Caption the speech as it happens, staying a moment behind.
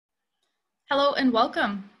Hello and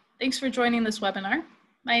welcome. Thanks for joining this webinar.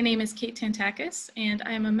 My name is Kate Tantakis and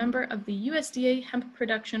I am a member of the USDA Hemp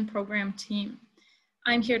Production Program team.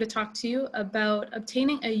 I'm here to talk to you about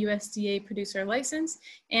obtaining a USDA producer license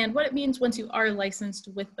and what it means once you are licensed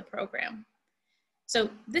with the program. So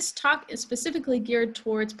this talk is specifically geared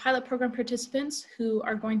towards pilot program participants who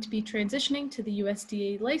are going to be transitioning to the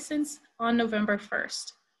USDA license on November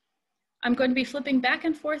 1st. I'm going to be flipping back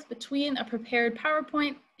and forth between a prepared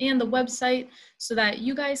PowerPoint and the website so that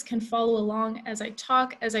you guys can follow along as I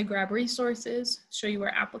talk, as I grab resources, show you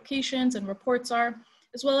where applications and reports are,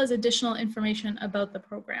 as well as additional information about the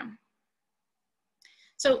program.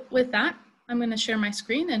 So with that, I'm going to share my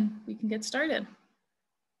screen and we can get started.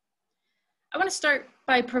 I want to start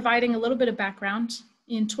by providing a little bit of background.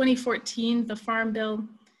 In 2014, the Farm Bill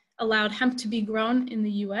allowed hemp to be grown in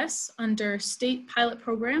the US under state pilot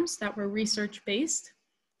programs that were research-based.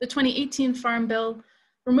 The 2018 Farm Bill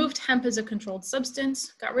removed hemp as a controlled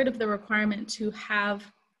substance, got rid of the requirement to have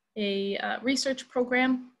a research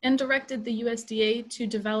program, and directed the USDA to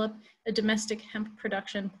develop a domestic hemp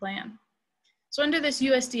production plan. So under this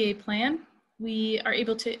USDA plan, we are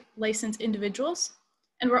able to license individuals,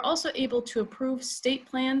 and we're also able to approve state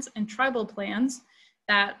plans and tribal plans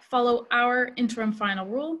that follow our interim final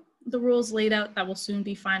rule, the rules laid out that will soon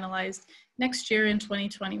be finalized next year in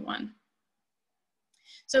 2021.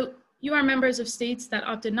 So you are members of states that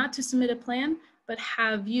opted not to submit a plan, but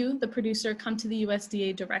have you, the producer, come to the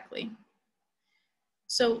USDA directly.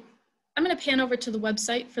 So I'm going to pan over to the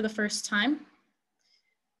website for the first time.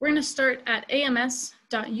 We're going to start at ams.usda.gov,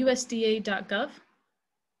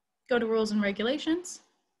 go to Rules and Regulations,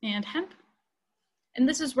 and Hemp, and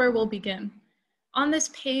this is where we'll begin. On this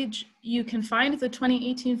page, you can find the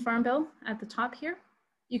 2018 Farm Bill at the top here.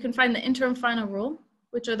 You can find the interim final rule,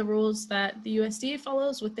 which are the rules that the USDA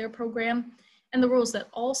follows with their program, and the rules that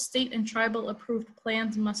all state and tribal approved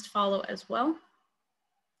plans must follow as well.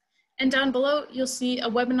 And down below, you'll see a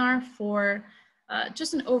webinar for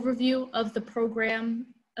just an overview of the program,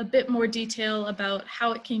 a bit more detail about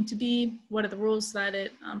how it came to be, what are the rules that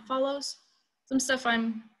it follows, some stuff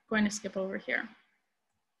I'm going to skip over here.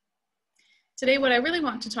 Today, what I really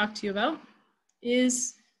want to talk to you about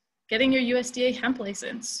is getting your USDA hemp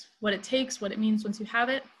license, what it takes, what it means once you have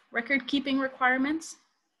it, record keeping requirements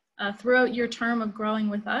throughout your term of growing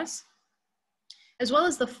with us, as well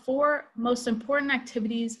as the 4 most important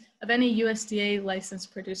activities of any USDA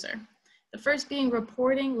licensed producer. The first being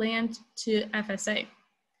reporting land to FSA.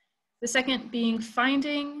 The second being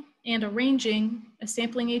finding and arranging a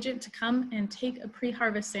sampling agent to come and take a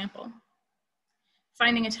pre-harvest sample.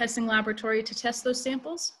 Finding a testing laboratory to test those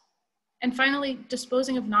samples, and finally,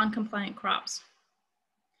 disposing of non-compliant crops.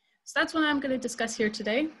 So that's what I'm going to discuss here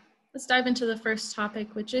today. Let's dive into the first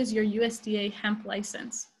topic, which is your USDA hemp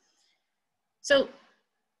license. So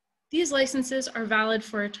these licenses are valid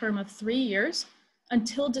for a term of 3 years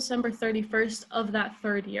until December 31st of that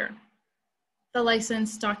 3rd year. The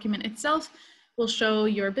license document itself will show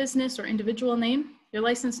your business or individual name, your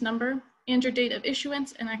license number, and your date of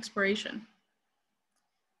issuance and expiration.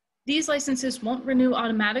 These licenses won't renew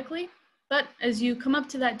automatically, but as you come up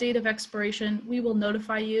to that date of expiration, we will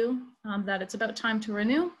notify you that it's about time to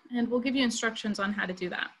renew, and we'll give you instructions on how to do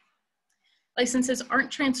that. Licenses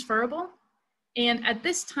aren't transferable, and at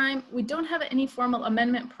this time, we don't have any formal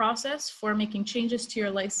amendment process for making changes to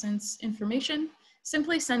your license information.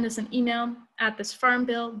 Simply send us an email at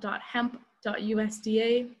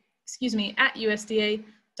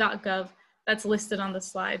thisfarmbill.hemp.usda.gov. That's listed on the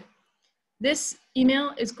slide. This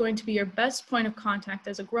email is going to be your best point of contact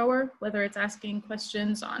as a grower, whether it's asking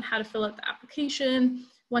questions on how to fill out the application,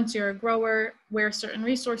 once you're a grower, where certain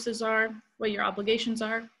resources are, what your obligations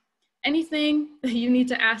are, anything that you need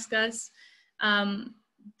to ask us.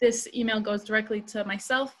 This email goes directly to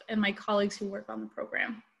myself and my colleagues who work on the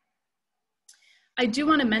program. I do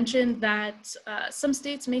want to mention that some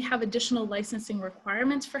states may have additional licensing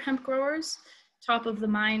requirements for hemp growers. Top of the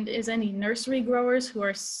mind is any nursery growers who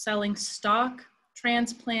are selling stock,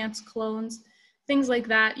 transplants, clones, things like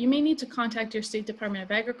that. You may need to contact your State Department of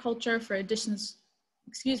Agriculture for additional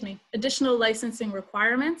licensing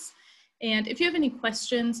requirements. And if you have any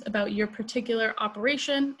questions about your particular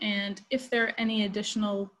operation and if there are any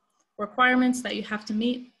additional requirements that you have to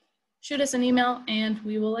meet, shoot us an email and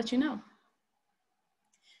we will let you know.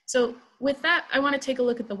 So with that, I want to take a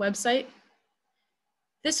look at the website.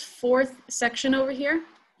 This 4th section over here,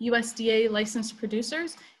 USDA licensed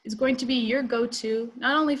producers, is going to be your go-to,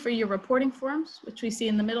 not only for your reporting forms, which we see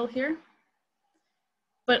in the middle here,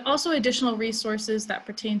 but also additional resources that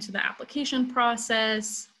pertain to the application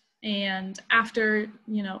process, And after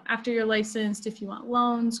you're licensed, if you want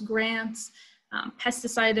loans, grants,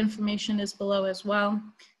 pesticide information is below as well.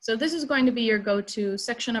 So this is going to be your go-to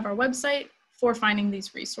section of our website for finding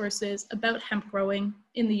these resources about hemp growing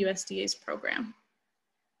in the USDA's program.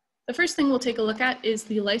 The first thing we'll take a look at is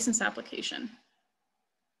the license application.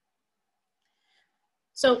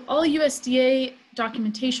 So all USDA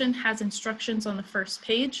documentation has instructions on the first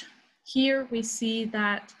page. Here we see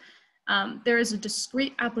that there is a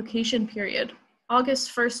discrete application period,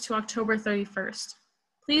 August 1st to October 31st.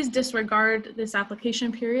 Please disregard this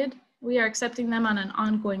application period. We are accepting them on an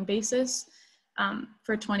ongoing basis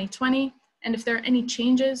for 2020. And if there are any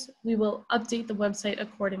changes, we will update the website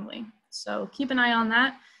accordingly. So keep an eye on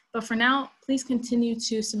that. But for now, please continue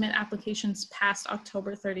to submit applications past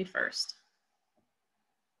October 31st.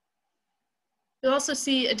 You'll also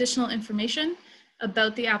see additional information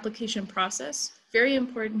about the application process. Very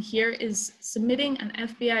important here is submitting an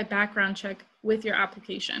FBI background check with your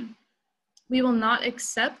application. We will not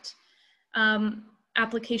accept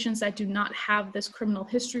applications that do not have this criminal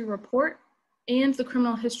history report, and the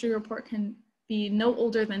criminal history report can be no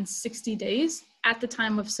older than 60 days at the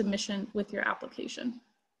time of submission with your application.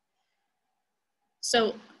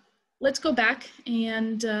 So let's go back,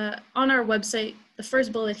 and on our website, the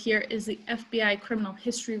first bullet here is the FBI criminal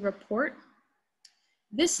history report.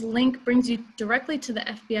 This link brings you directly to the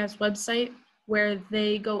FBI's website, where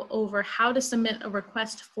they go over how to submit a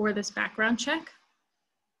request for this background check.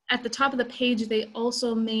 At the top of the page, they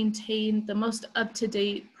also maintain the most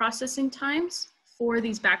up-to-date processing times for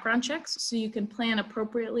these background checks, so you can plan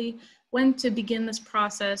appropriately when to begin this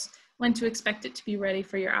process, when to expect it to be ready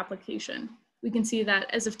for your application. We can see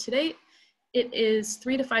that as of today, it is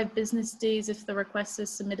 3 to 5 business days if the request is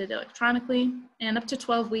submitted electronically, and up to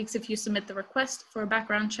 12 weeks if you submit the request for a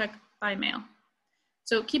background check by mail.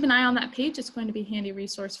 So keep an eye on that page. It's going to be a handy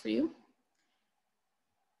resource for you.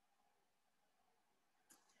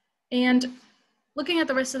 And looking at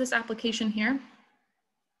the rest of this application here,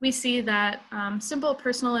 we see that simple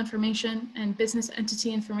personal information and business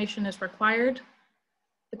entity information is required.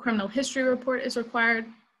 The criminal history report is required.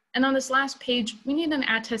 And on this last page, we need an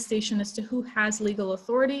attestation as to who has legal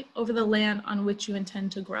authority over the land on which you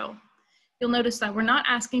intend to grow. You'll notice that we're not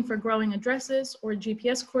asking for growing addresses or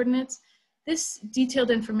GPS coordinates. This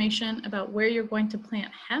detailed information about where you're going to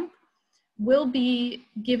plant hemp will be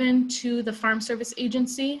given to the Farm Service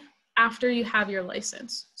Agency after you have your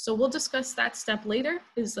license. So we'll discuss that step later.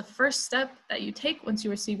 It is the first step that you take once you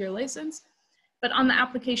receive your license. But on the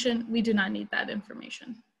application, we do not need that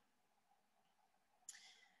information.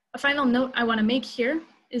 A final note I want to make here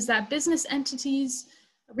is that business entities,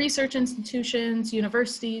 research institutions,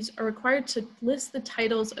 universities are required to list the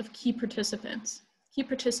titles of key participants. Key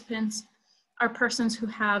participants are persons who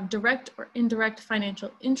have direct or indirect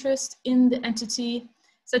financial interest in the entity,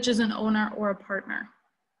 such as an owner or a partner.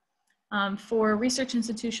 For research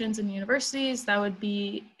institutions and universities, that would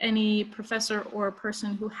be any professor or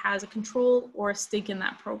person who has a control or a stake in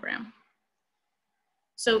that program.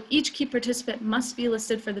 So each key participant must be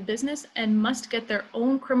listed for the business and must get their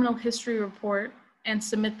own criminal history report and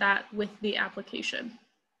submit that with the application.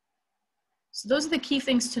 So those are the key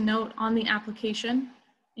things to note on the application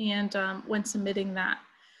and when submitting that.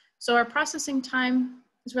 So our processing time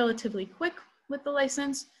is relatively quick with the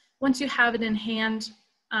license. Once you have it in hand,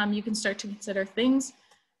 you can start to consider things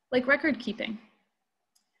like record keeping.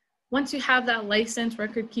 Once you have that license,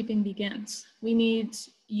 record keeping begins. We need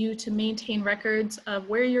you to maintain records of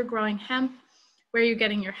where you're growing hemp, where you're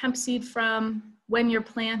getting your hemp seed from, when you're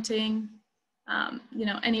planting,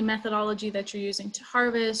 any methodology that you're using to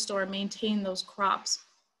harvest or maintain those crops.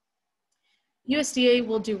 USDA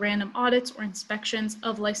will do random audits or inspections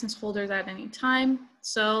of license holders at any time.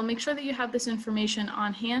 So make sure that you have this information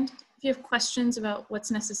on hand. If you have questions about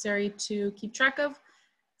what's necessary to keep track of,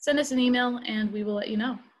 send us an email and we will let you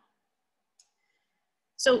know.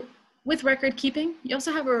 So with record keeping, you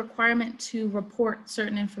also have a requirement to report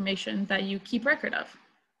certain information that you keep record of.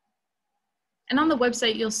 And on the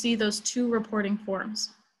website, you'll see those 2 reporting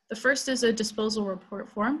forms. The first is a disposal report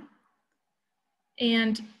form.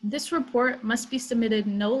 And this report must be submitted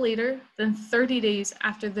no later than 30 days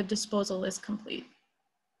after the disposal is complete.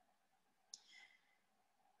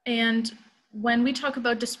 And when we talk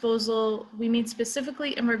about disposal, we mean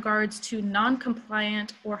specifically in regards to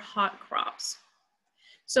non-compliant or hot crops.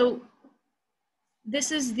 So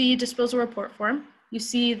this is the disposal report form. You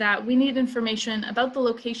see that we need information about the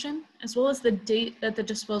location as well as the date that the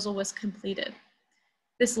disposal was completed.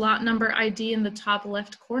 This lot number ID in the top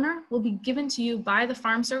left corner will be given to you by the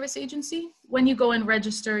Farm Service Agency when you go and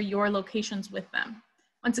register your locations with them.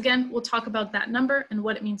 Once again, we'll talk about that number and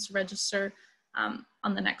what it means to register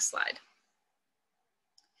on the next slide.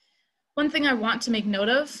 One thing I want to make note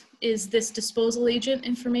of is this disposal agent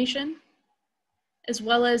information, as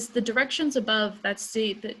well as the directions above that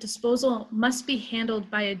state that disposal must be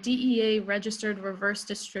handled by a DEA registered reverse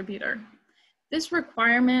distributor. This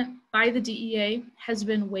requirement by the DEA has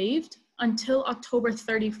been waived until October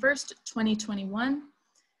 31st, 2021,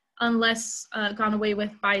 unless gone away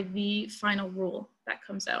with by the final rule that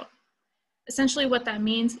comes out. Essentially what that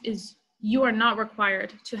means is you are not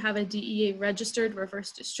required to have a DEA registered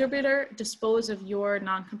reverse distributor dispose of your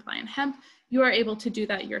non-compliant hemp. You are able to do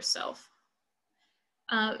that yourself.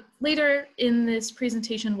 Later in this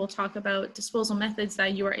presentation, we'll talk about disposal methods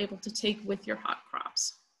that you are able to take with your hot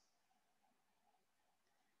crops.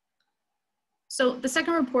 So the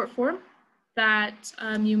second report form that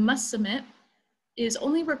you must submit is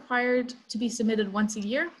only required to be submitted once a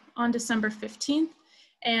year on December 15th,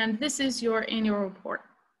 and this is your annual report.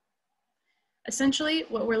 Essentially,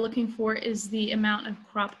 what we're looking for is the amount of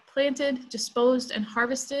crop planted, disposed, and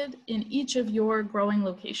harvested in each of your growing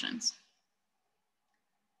locations.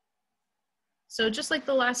 So just like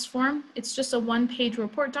the last form, it's just a one-page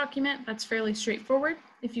report document that's fairly straightforward.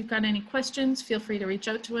 If you've got any questions, feel free to reach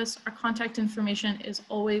out to us. Our contact information is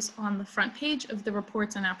always on the front page of the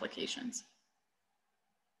reports and applications.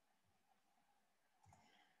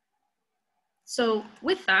 So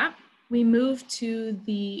with that, we move to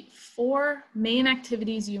the 4 main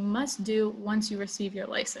activities you must do once you receive your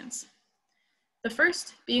license. The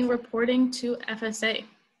first being reporting to FSA.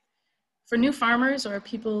 For new farmers or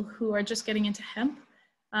people who are just getting into hemp,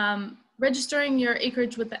 registering your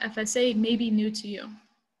acreage with the FSA may be new to you.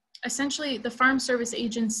 Essentially, the Farm Service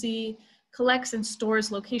Agency collects and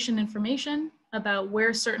stores location information about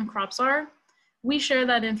where certain crops are. We share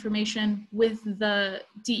that information with the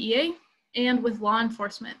DEA and with law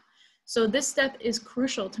enforcement. So this step is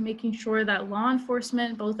crucial to making sure that law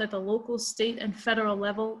enforcement, both at the local, state, and federal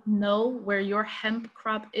level, know where your hemp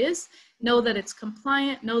crop is, know that it's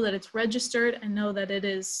compliant, know that it's registered, and know that it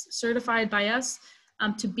is certified by us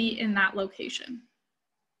to be in that location.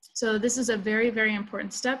 So this is a very, very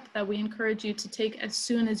important step that we encourage you to take as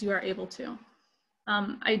soon as you are able to.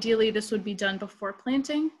 Ideally, this would be done before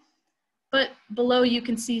planting, but below you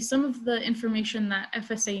can see some of the information that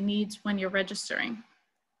FSA needs when you're registering.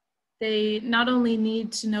 They not only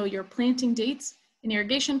need to know your planting dates and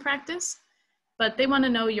irrigation practice, but they want to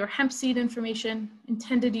know your hemp seed information,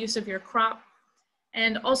 intended use of your crop,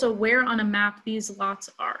 and also where on a map these lots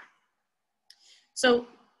are. So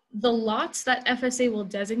the lots that FSA will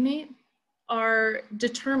designate are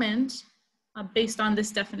determined based on this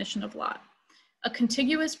definition of lot. A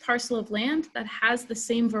contiguous parcel of land that has the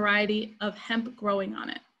same variety of hemp growing on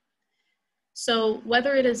it. So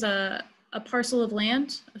whether it is a parcel of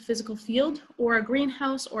land, a physical field, or a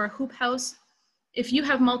greenhouse or a hoop house, if you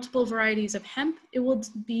have multiple varieties of hemp, it will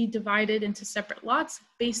be divided into separate lots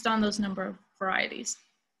based on those number of varieties.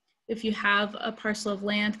 If you have a parcel of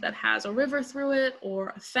land that has a river through it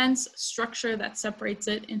or a fence structure that separates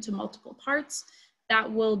it into multiple parts, that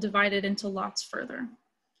will divide it into lots further.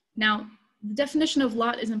 Now, the definition of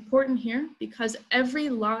lot is important here because every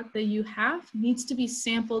lot that you have needs to be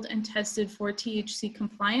sampled and tested for THC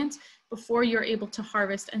compliance before you're able to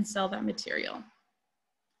harvest and sell that material.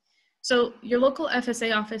 So your local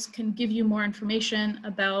FSA office can give you more information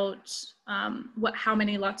about how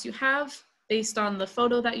many lots you have based on the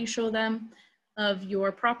photo that you show them of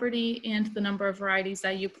your property and the number of varieties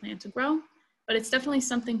that you plan to grow. But it's definitely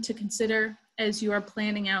something to consider as you are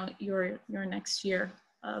planning out your next year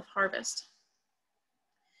of harvest.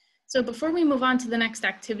 So before we move on to the next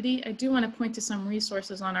activity, I do want to point to some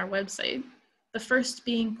resources on our website. The first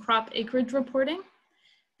being crop acreage reporting.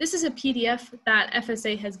 This is a PDF that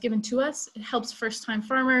FSA has given to us. It helps first-time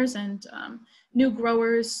farmers and new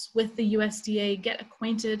growers with the USDA get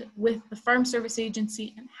acquainted with the Farm Service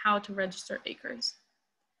Agency and how to register acres.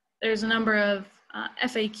 There's a number of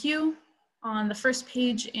FAQ on the first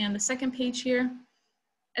page and the second page here,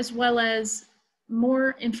 as well as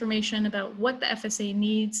more information about what the FSA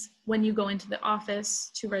needs when you go into the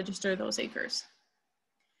office to register those acres.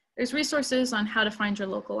 There's resources on how to find your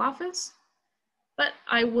local office, but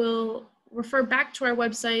I will refer back to our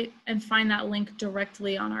website and find that link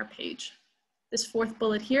directly on our page. This fourth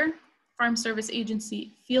bullet here, Farm Service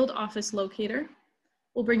Agency Field Office Locator,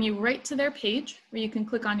 will bring you right to their page where you can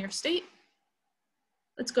click on your state.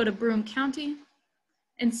 Let's go to Broome County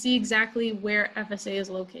and see exactly where FSA is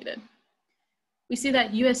located. We see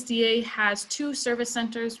that USDA has 2 service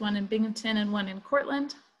centers, one in Binghamton and one in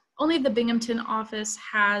Cortland. Only the Binghamton office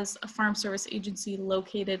has a Farm Service Agency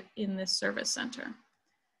located in this service center.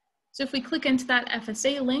 So if we click into that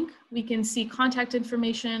FSA link, we can see contact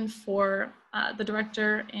information for the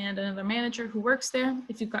director and another manager who works there.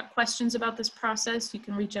 If you've got questions about this process, you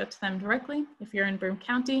can reach out to them directly if you're in Broome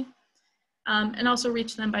County, and also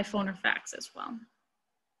reach them by phone or fax as well.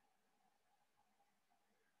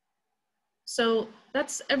 So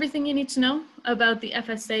that's everything you need to know about the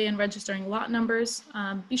FSA and registering lot numbers.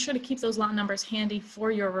 Be sure to keep those lot numbers handy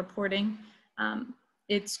for your reporting.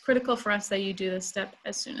 It's critical for us that you do this step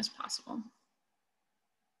as soon as possible.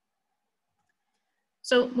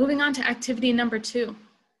 So moving on to activity number 2.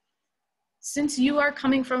 Since you are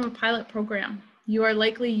coming from a pilot program, you are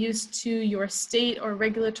likely used to your state or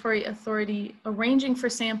regulatory authority arranging for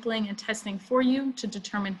sampling and testing for you to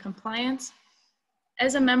determine compliance.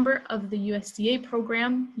 As a member of the USDA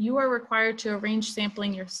program, you are required to arrange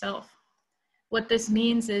sampling yourself. What this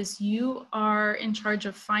means is you are in charge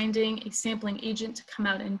of finding a sampling agent to come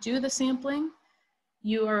out and do the sampling.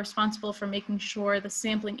 You are responsible for making sure the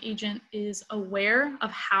sampling agent is aware of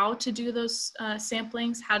how to do those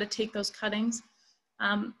samplings, how to take those cuttings.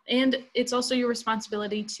 And it's also your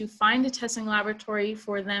responsibility to find a testing laboratory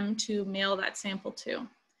for them to mail that sample to.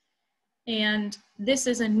 And this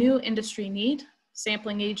is a new industry need,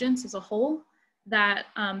 sampling agents as a whole, that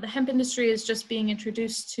the hemp industry is just being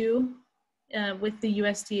introduced to with the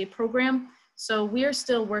USDA program. So we are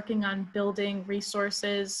still working on building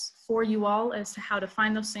resources for you all as to how to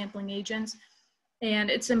find those sampling agents. And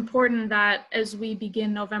it's important that as we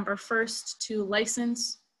begin November 1st to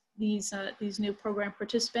license these new program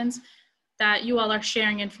participants, that you all are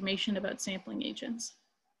sharing information about sampling agents.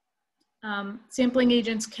 Sampling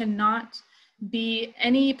agents cannot be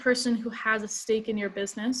any person who has a stake in your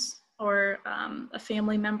business or a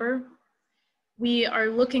family member. We are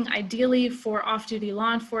looking ideally for off-duty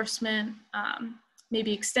law enforcement,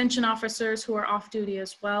 maybe extension officers who are off-duty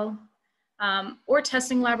as well, or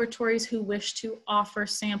testing laboratories who wish to offer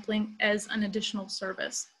sampling as an additional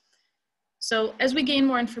service. So as we gain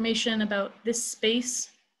more information about this space,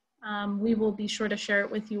 we will be sure to share it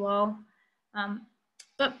with you all.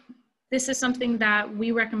 But this is something that we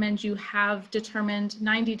recommend you have determined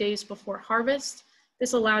 90 days before harvest.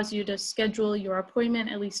 This allows you to schedule your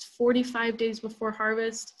appointment at least 45 days before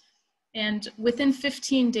harvest. And within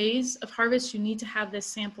 15 days of harvest, you need to have this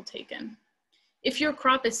sample taken. If your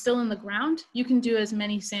crop is still in the ground, you can do as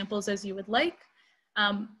many samples as you would like,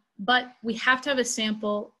 but we have to have a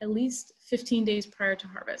sample at least 15 days prior to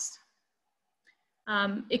harvest.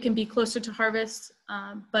 It can be closer to harvest,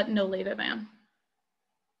 but no later than.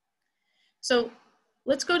 So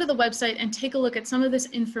let's go to the website and take a look at some of this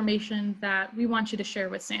information that we want you to share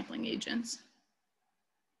with sampling agents.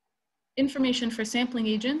 Information for sampling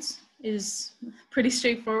agents is pretty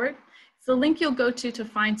straightforward. It's the link you'll go to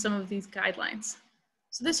find some of these guidelines.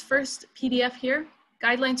 So this first PDF here,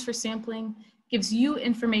 Guidelines for Sampling, gives you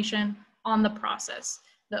information on the process,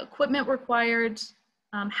 the equipment required,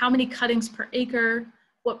 how many cuttings per acre,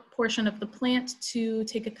 what portion of the plant to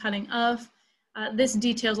take a cutting of. This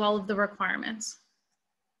details all of the requirements.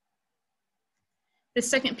 The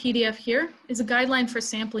second PDF here is a guideline for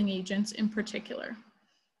sampling agents in particular.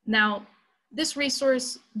 Now, this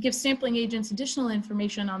resource gives sampling agents additional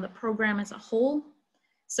information on the program as a whole,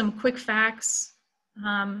 some quick facts,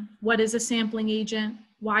 what is a sampling agent,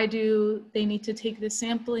 why do they need to take the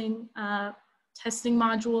sampling testing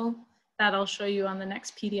module, that I'll show you on the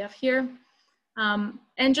next PDF here,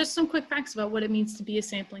 and just some quick facts about what it means to be a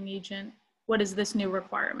sampling agent. What is this new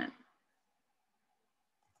requirement?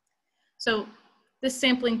 So this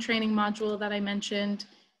sampling training module that I mentioned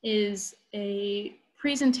is a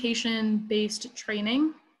presentation-based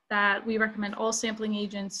training that we recommend all sampling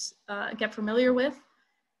agents get familiar with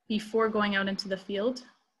before going out into the field.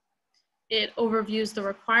 It overviews the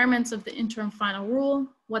requirements of the interim final rule,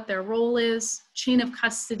 what their role is, chain of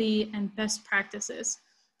custody, and best practices.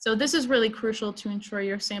 So this is really crucial to ensure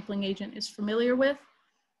your sampling agent is familiar with,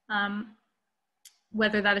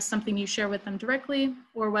 whether that is something you share with them directly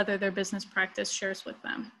or whether their business practice shares with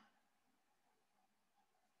them.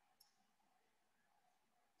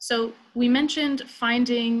 So we mentioned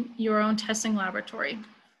finding your own testing laboratory.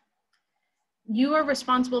 You are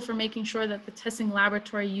responsible for making sure that the testing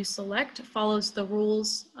laboratory you select follows the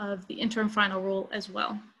rules of the interim final rule as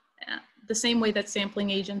well, the same way that sampling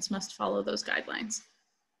agents must follow those guidelines.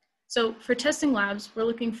 So for testing labs, we're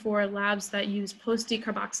looking for labs that use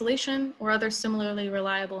post-decarboxylation or other similarly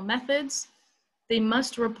reliable methods. They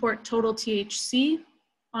must report total THC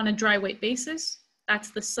on a dry weight basis.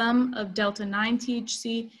 That's the sum of delta-9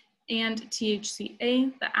 THC and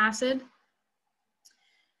THCA, the acid.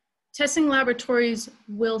 Testing laboratories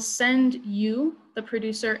will send you, the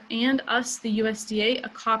producer, and us, the USDA, a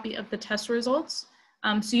copy of the test results.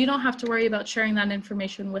 So you don't have to worry about sharing that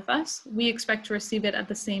information with us. We expect to receive it at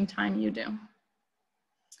the same time you do.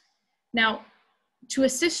 Now, to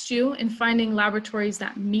assist you in finding laboratories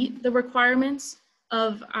that meet the requirements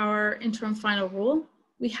of our interim final rule,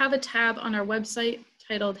 we have a tab on our website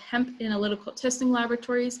titled Hemp Analytical Testing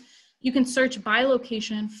Laboratories. You can search by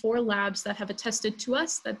location for labs that have attested to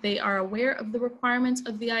us that they are aware of the requirements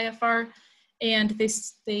of the IFR, and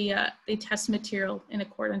they test material in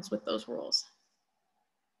accordance with those rules.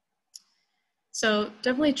 So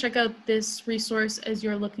definitely check out this resource as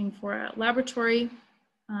you're looking for a laboratory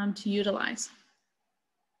to utilize.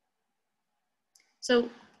 So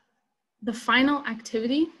the final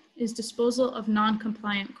activity is disposal of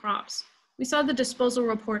non-compliant crops. We saw the disposal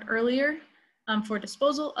report earlier. For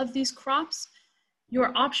disposal of these crops,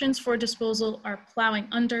 your options for disposal are plowing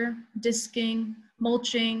under, disking,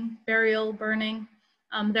 mulching, burial, burning.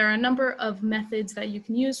 There are a number of methods that you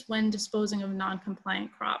can use when disposing of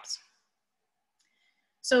non-compliant crops.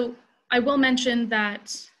 So I will mention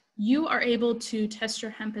that you are able to test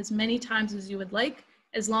your hemp as many times as you would like,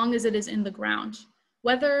 as long as it is in the ground.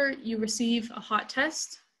 Whether you receive a hot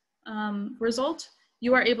test result,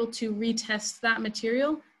 you are able to retest that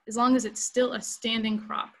material as long as it's still a standing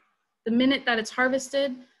crop. The minute that it's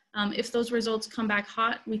harvested, if those results come back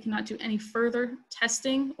hot, we cannot do any further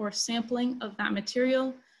testing or sampling of that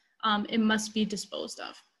material. It must be disposed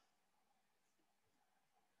of.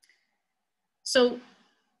 So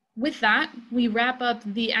with that, we wrap up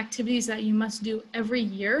the activities that you must do every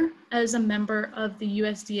year as a member of the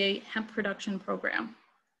USDA Hemp Production Program.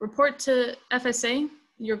 Report to FSA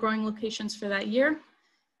your growing locations for that year,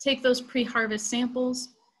 take those pre-harvest samples,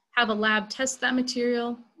 have a lab test that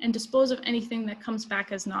material, and dispose of anything that comes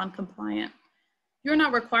back as non-compliant. You're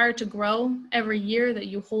not required to grow every year that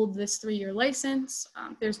you hold this 3-year license.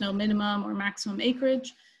 There's no minimum or maximum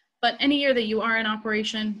acreage, but any year that you are in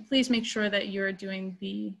operation, please make sure that you're doing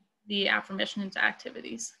the aforementioned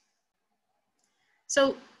activities.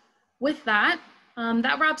 So with that,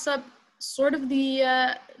 that wraps up sort of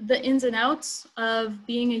the ins and outs of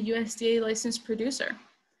being a USDA licensed producer.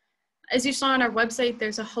 As you saw on our website,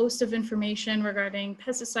 there's a host of information regarding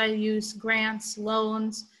pesticide use, grants,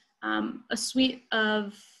 loans, a suite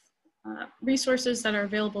of resources that are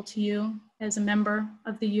available to you as a member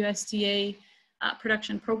of the USDA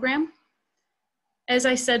production program. As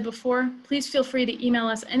I said before, please feel free to email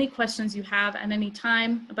us any questions you have at any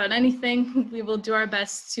time about anything. We will do our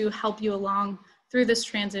best to help you along through this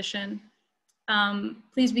transition.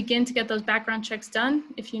 Please begin to get those background checks done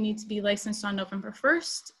if you need to be licensed on November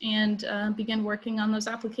 1st and begin working on those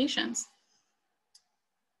applications.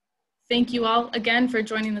 Thank you all again for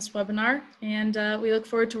joining this webinar, and we look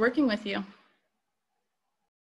forward to working with you.